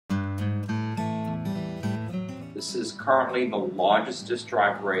This is currently the largest disk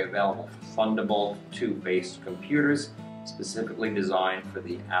drive array available for Thunderbolt 2 based computers, specifically designed for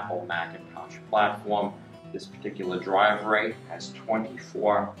the Apple Macintosh platform. This particular drive array has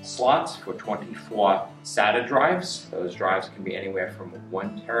 24 slots for 24 SATA drives. Those drives can be anywhere from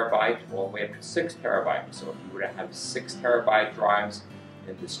 1 terabyte all the way up to 6 terabytes. So if you were to have 6 terabyte drives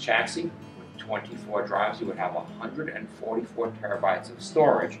in this chassis with 24 drives, you would have 144 terabytes of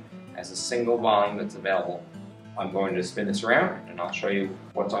storage as a single volume that's available. I'm going to spin this around and I'll show you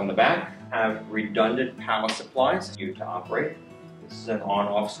what's on the back. I have redundant power supplies for you to operate. This is an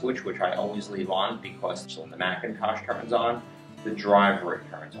on-off switch, which I always leave on because when the Macintosh turns on, the drive array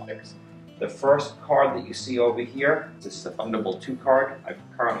turns on. The first card that you see over here, this is the Thunderbolt 2 card. I've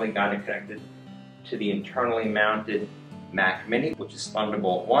currently got it connected to the internally mounted Mac Mini, which is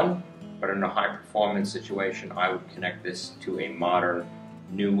Thunderbolt 1, but in a high-performance situation, I would connect this to a modern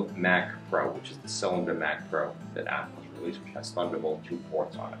new Mac Pro, which is the cylinder Mac Pro that Apple has released, which has Thunderbolt 2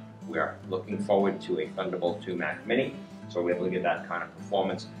 ports on it. We are looking forward to a Thunderbolt 2 Mac Mini, so we're able to get that kind of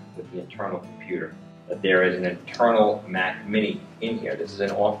performance with the internal computer. But there is an internal Mac Mini in here. This is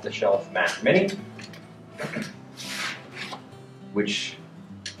an off-the-shelf Mac Mini, which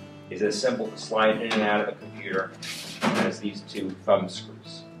is as simple to slide in and out of the computer as these two thumb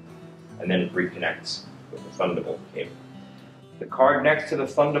screws, and then it reconnects with the Thunderbolt cable. The card next to the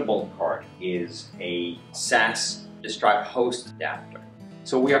Thunderbolt card is a SAS disk drive host adapter.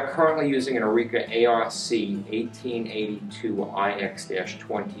 So we are currently using an Orica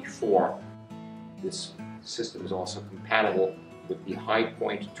ARC1882IX-24. This system is also compatible with the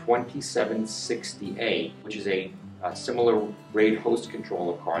HighPoint 2760A, which is a similar RAID host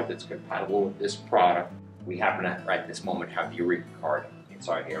controller card that's compatible with this product. We happen to, right this moment, have the Orica card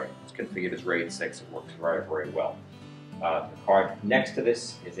inside here. It's configured as RAID 6. It works very, very well. The card next to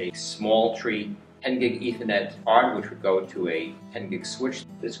this is a small tree 10 gig Ethernet card, which would go to a 10 gig switch.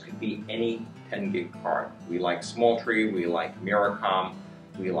 This could be any 10 gig card. We like Small Tree, we like Miracom,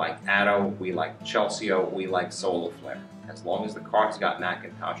 we like Atto, we like Chelsea, we like SolarFlare. As long as the card's got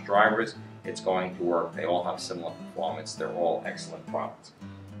Macintosh drivers, it's going to work. They all have similar performance. They're all excellent products.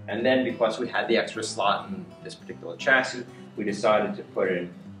 And then because we had the extra slot in this particular chassis, we decided to put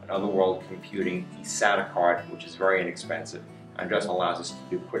in an Otherworld Computing eSATA card, which is very inexpensive and just allows us to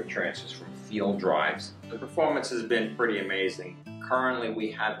do quick transfers from field drives. The performance has been pretty amazing. Currently, we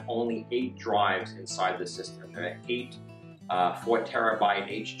have only 8 drives inside the system. There are 8 4 terabyte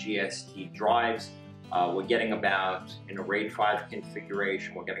HGST drives. We're getting about, in a RAID 5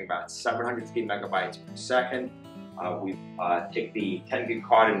 configuration, we're getting about 750 megabytes per second. We take the 10 gig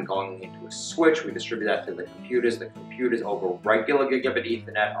card and going into a switch. We distribute that to the computers. The computers over regular gigabit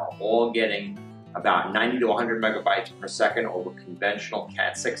Ethernet are all getting about 90 to 100 megabytes per second over conventional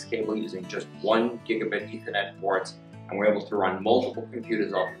Cat6 cable using just 1 gigabit Ethernet ports. And we're able to run multiple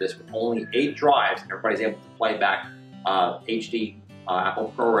computers off of this with only 8 drives, and everybody's able to play back HD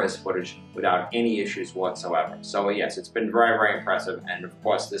Apple ProRes footage without any issues whatsoever. So yes, it's been very, very impressive. And of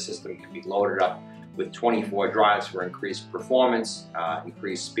course, this system can be loaded up with 24 drives for increased performance,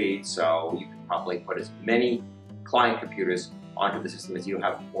 increased speed. So you can probably put as many client computers onto the system as you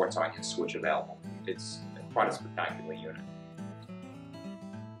have ports on your switch available. It's quite a spectacular unit.